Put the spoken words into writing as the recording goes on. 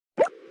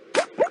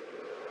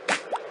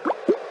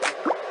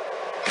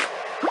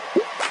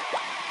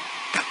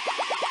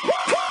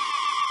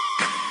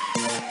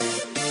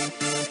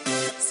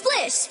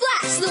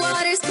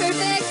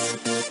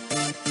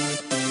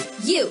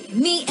You,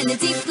 me, and the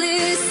deep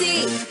blue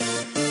sea.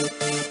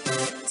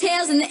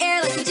 Tails in the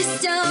air like we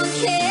just don't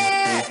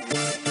care.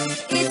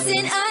 It's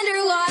an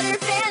underwater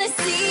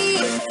fantasy.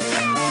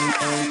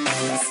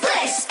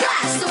 Splish,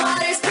 splash, the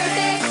water's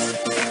perfect.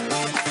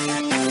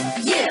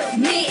 You,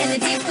 me, and the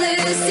deep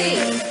blue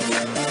sea.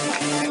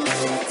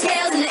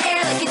 Tails in the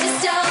air like you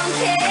just don't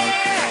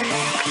care.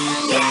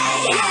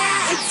 Yeah,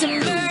 yeah, it's a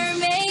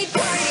mermaid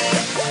party.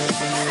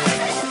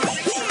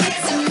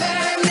 It's a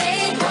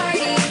mermaid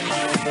party.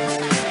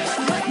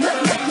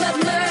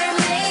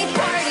 Mermaid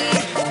party.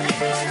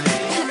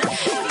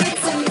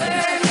 It's a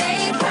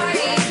mermaid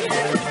party.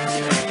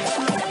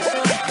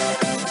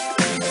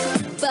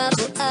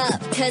 Bubble up,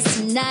 'cause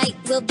tonight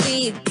will be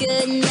a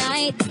good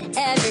night.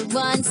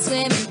 Everyone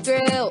swimming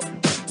through.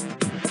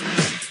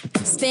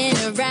 Spin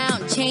around,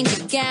 change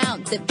your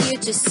gown. The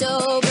future's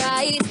so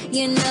bright.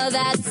 You know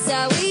that's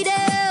how we do.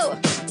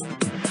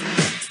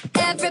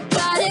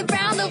 Everybody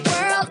around the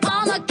world,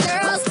 all my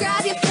girls,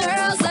 grab your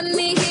pearls. Let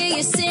me hear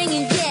you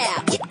singing,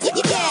 yeah,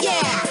 yeah,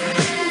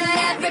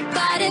 yeah.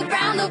 Everybody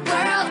around the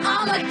world,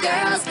 all my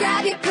girls,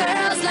 grab your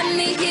pearls. Let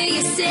me hear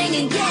you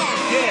singing, yeah.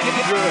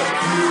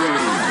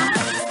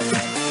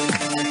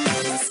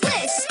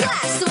 Splish,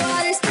 splash, the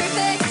water's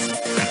perfect.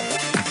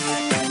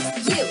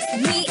 You,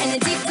 me, and the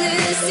deep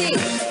blue sea.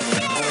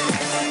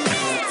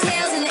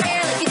 Tails in the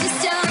air like you just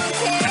don't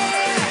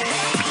care.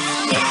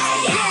 Yeah,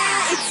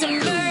 yeah, it's a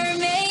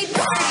mermaid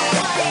party.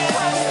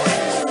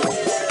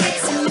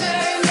 It's a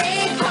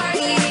mermaid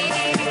party.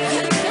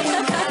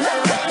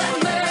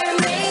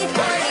 Mermaid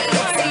party.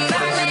 It's a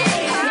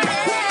mermaid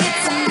party.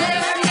 It's a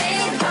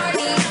mermaid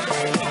party.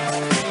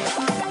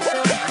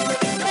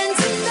 And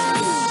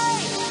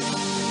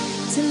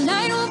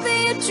tonight will be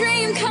a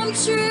dream come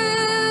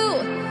true.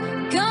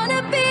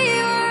 Gonna be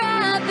where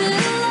I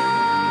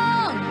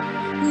belong,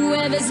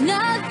 where there's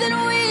nothing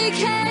we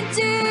can't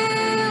do,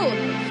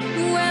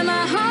 where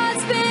my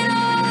heart's been